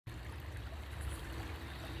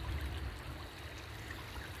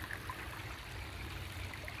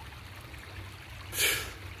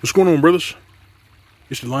What's going on, brothers?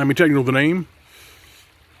 It's the L.O.M. Mgtow, you know the name.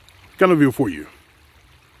 Got a video for you.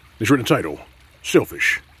 It's written title,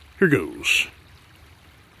 Selfish. Here goes.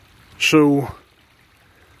 So,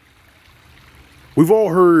 we've all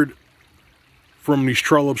heard from these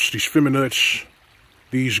trollops, these feminists,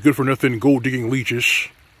 these good-for-nothing gold-digging leeches,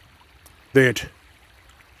 that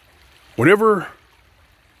whenever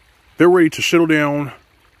they're ready to settle down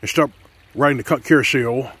and stop riding the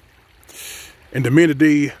carousel, and the men that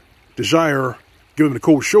they desire give them the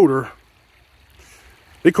cold shoulder,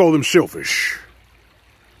 they call them selfish.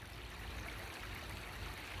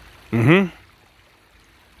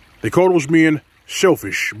 They call those men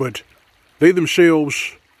selfish, but they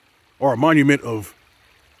themselves are a monument of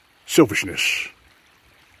selfishness.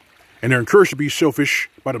 And they're encouraged to be selfish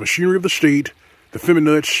by the machinery of the state, the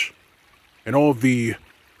feminists, and all of the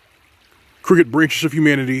crooked branches of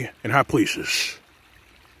humanity in high places.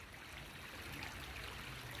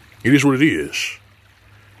 It is what it is.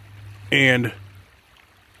 And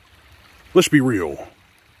let's be real.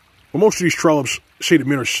 When most of these trollops say that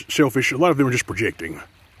men are selfish, a lot of them are just projecting.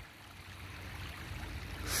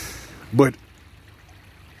 But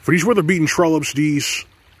for these weather-beaten trollops, these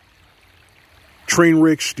train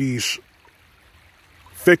wrecks, these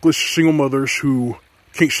feckless single mothers who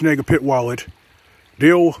can't snag a pet wallet,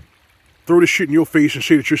 they'll throw this shit in your face and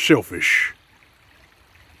say that you're selfish.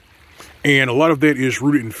 And a lot of that is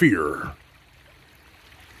rooted in fear.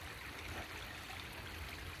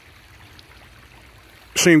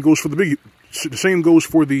 Same goes for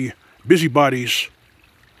the busybodies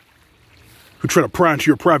who try to pry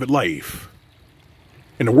into your private life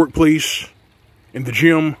in the workplace, in the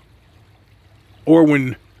gym, or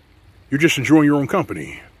when you're just enjoying your own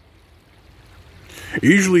company. It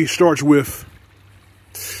usually starts with,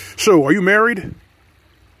 "So, are you married?"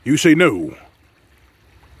 You say no.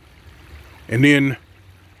 And then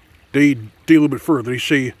they dig a little bit further. They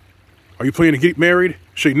say, "Are you planning to get married?"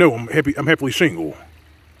 Say, "No, I'm happily single."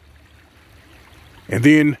 And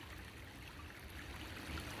then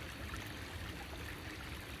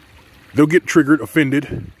they'll get triggered,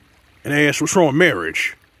 offended, and ask, "What's wrong with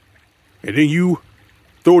marriage?" And then you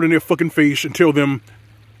throw it in their fucking face and tell them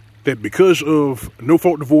that because of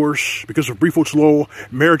no-fault divorce, because of Brief's law,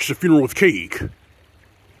 marriage is a funeral with cake.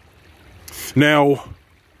 Now,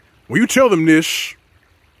 when you tell them this,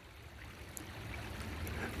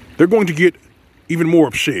 they're going to get even more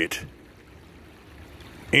upset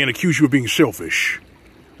and accuse you of being selfish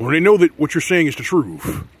when they know that what you're saying is the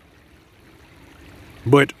truth.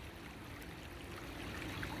 But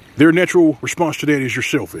their natural response to that is you're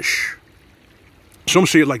selfish. Some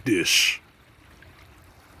say it like this.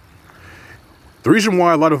 The reason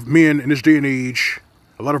why a lot of men in this day and age,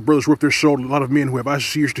 a lot of brothers worth their salt, a lot of men who have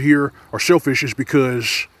eyes and ears to hear are selfish is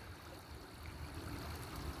because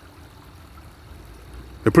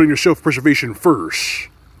they're putting their self-preservation first.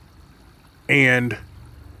 And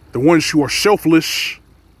the ones who are selfless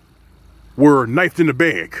were knifed in the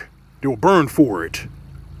back. They were burned for it.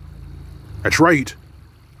 That's right.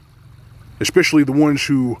 Especially the ones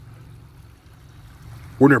who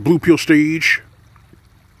were in their blue pill stage.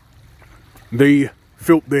 They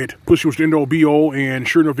felt that pussy was the end-all be-all, and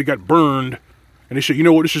sure enough, they got burned. And they said, "You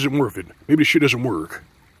know what, this isn't worth it. Maybe this shit doesn't work."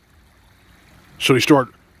 So they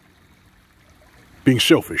start being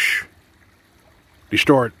selfish. They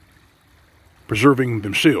start preserving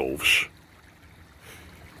themselves.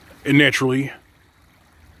 And naturally,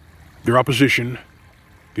 their opposition,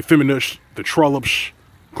 the feminists, the trollops,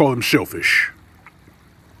 call them selfish.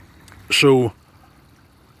 So,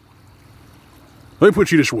 let me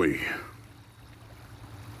put you this way.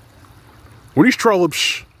 When these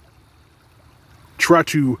trollops try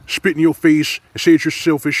to spit in your face and say that you're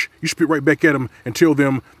selfish, you spit right back at them and tell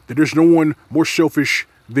them that there's no one more selfish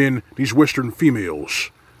than these Western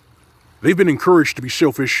females. They've been encouraged to be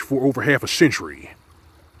selfish for over half a century.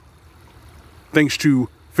 Thanks to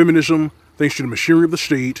feminism, thanks to the machinery of the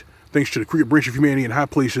state, thanks to the crooked branch of humanity in high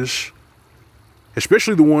places,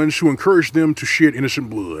 especially the ones who encourage them to shed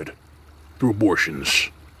innocent blood through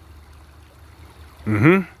abortions.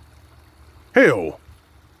 Hell,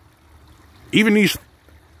 even these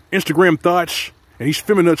Instagram thoughts and these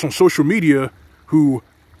feminists on social media who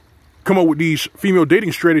come up with these female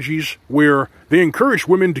dating strategies where they encourage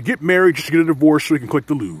women to get married just to get a divorce so they can collect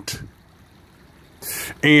the loot.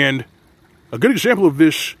 And a good example of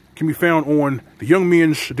this can be found on the Young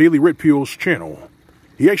Men's Daily Red Pills channel.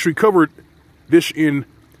 He actually covered this in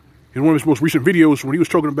one of his most recent videos when he was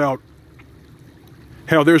talking about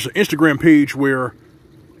how there's an Instagram page where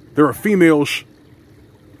there are females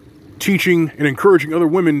teaching and encouraging other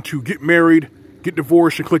women to get married, get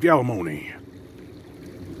divorced, and collect alimony.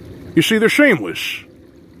 You see, they're shameless.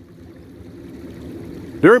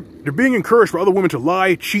 They're being encouraged by other women to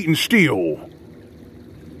lie, cheat, and steal.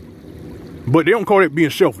 But they don't call that being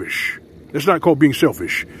selfish. That's not called being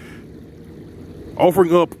selfish.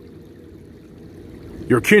 Offering up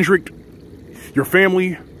your kindred, your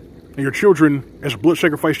family, and your children as a blood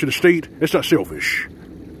sacrifice to the state, that's not selfish.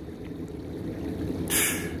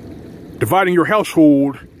 Dividing your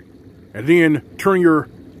household and then turning your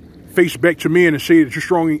face back to men and say that you're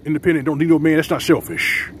strong, independent, don't need no man, that's not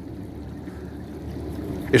selfish.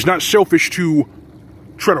 It's not selfish to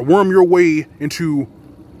try to worm your way into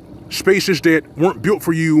spaces that weren't built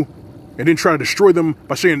for you and then try to destroy them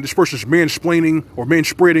by saying this person's mansplaining or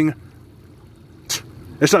manspreading.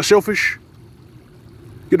 That's not selfish.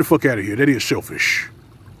 Get the fuck out of here. That is selfish.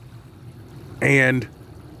 And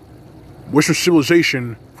Western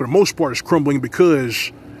civilization, for the most part, is crumbling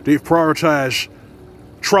because they've prioritized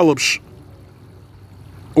trollops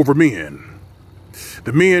over men.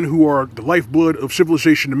 The men who are the lifeblood of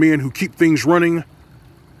civilization, the men who keep things running,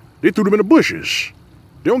 they threw them in the bushes.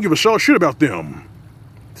 They don't give a solid shit about them.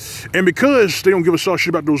 And because they don't give a solid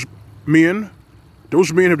shit about those men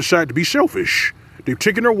have decided to be selfish. They've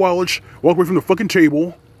taken their wallets, walked away from the fucking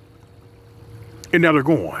table, and now they're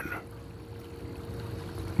gone.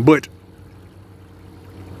 But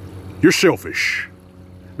you're selfish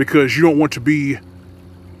because you don't want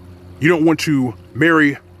to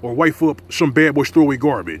marry or wife up some bad boy's throwaway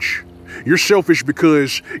garbage. You're selfish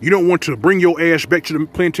because you don't want to bring your ass back to the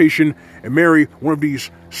plantation and marry one of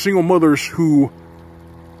these single mothers who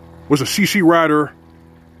was a CC rider,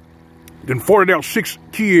 then farted out 6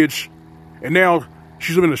 kids, and now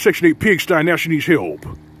she's living in a Section 8 pigsty, and now she needs help.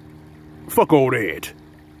 Fuck all that.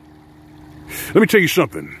 Let me tell you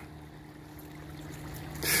something.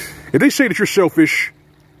 If they say that you're selfish,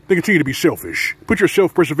 they continue to be selfish. Put your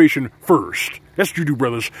self-preservation first. That's what you do,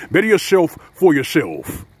 brothers. Better yourself for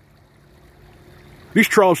yourself. These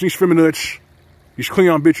trolls, these feminists, these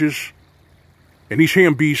Klingon bitches, and these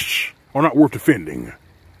ham beasts are not worth defending.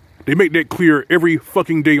 They make that clear every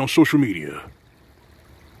fucking day on social media.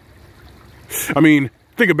 I mean,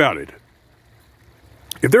 think about it.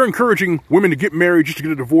 If they're encouraging women to get married just to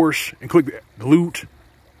get a divorce and collect the loot,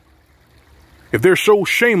 if they're so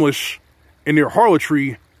shameless in their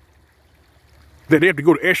harlotry that they have to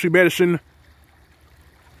go to Ashley Madison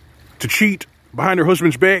to cheat behind their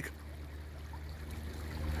husband's back,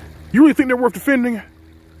 you really think they're worth defending?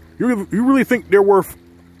 You really think they're worth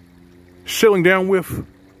settling down with?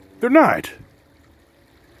 They're not.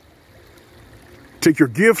 Take your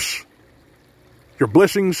gifts, your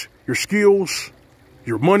blessings, your skills,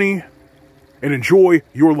 your money, and enjoy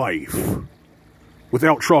your life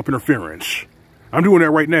without Trump interference. I'm doing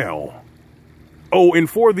that right now. Oh, and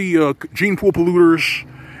for the gene pool polluters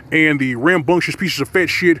and the rambunctious pieces of fat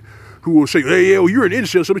shit who will say, hey, yo, you're an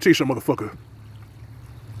incel. So let me tell you something, motherfucker.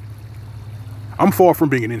 I'm far from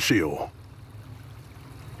being an incel.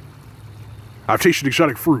 I've tasted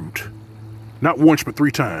exotic fruit. Not once, but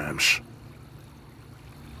 3 times.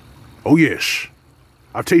 Oh, yes.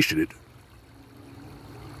 I've tasted it.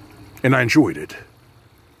 And I enjoyed it.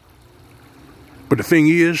 But the thing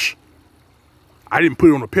is, I didn't put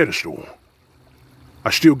it on a pedestal. I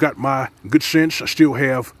still got my good sense. I still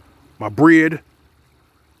have my bread.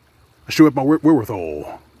 I still have my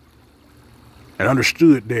wherewithal. And I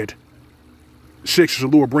understood that sex is a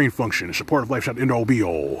lower brain function. It's a part of life. It's not the end all be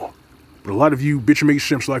all. But a lot of you bitch made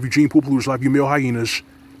simps, a lot of you gene pool polluters, a lot of you male hyenas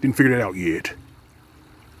didn't figure that out yet.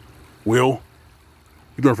 Well,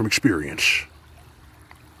 you learn from experience.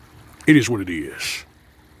 It is what it is.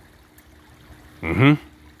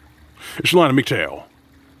 It's a line of Mgtow.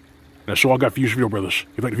 That's all I got for you, video brothers.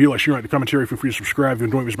 If you'd like the video, like, share, like the commentary, feel free to subscribe. If you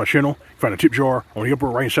don't visit my channel, you find a tip jar on the upper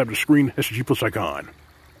right hand side of the screen. That's the G plus icon.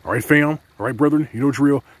 Alright, fam. Alright, brethren. You know the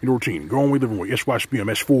drill. You know the routine. Go on with living with SYSBM.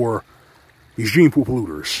 That's for these gene pool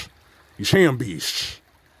polluters, these ham beasts,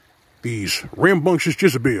 these rambunctious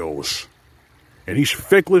Jezebels, and these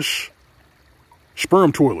feckless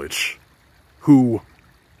sperm toilets who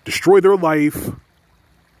destroy their life,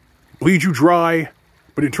 bleed you dry,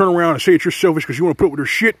 but then turn around and say that you're selfish because you want to put up with their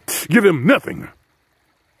shit. Give them nothing.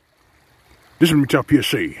 This is Mgtow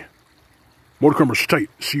PSA. More to come. Tight.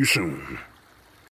 See you soon.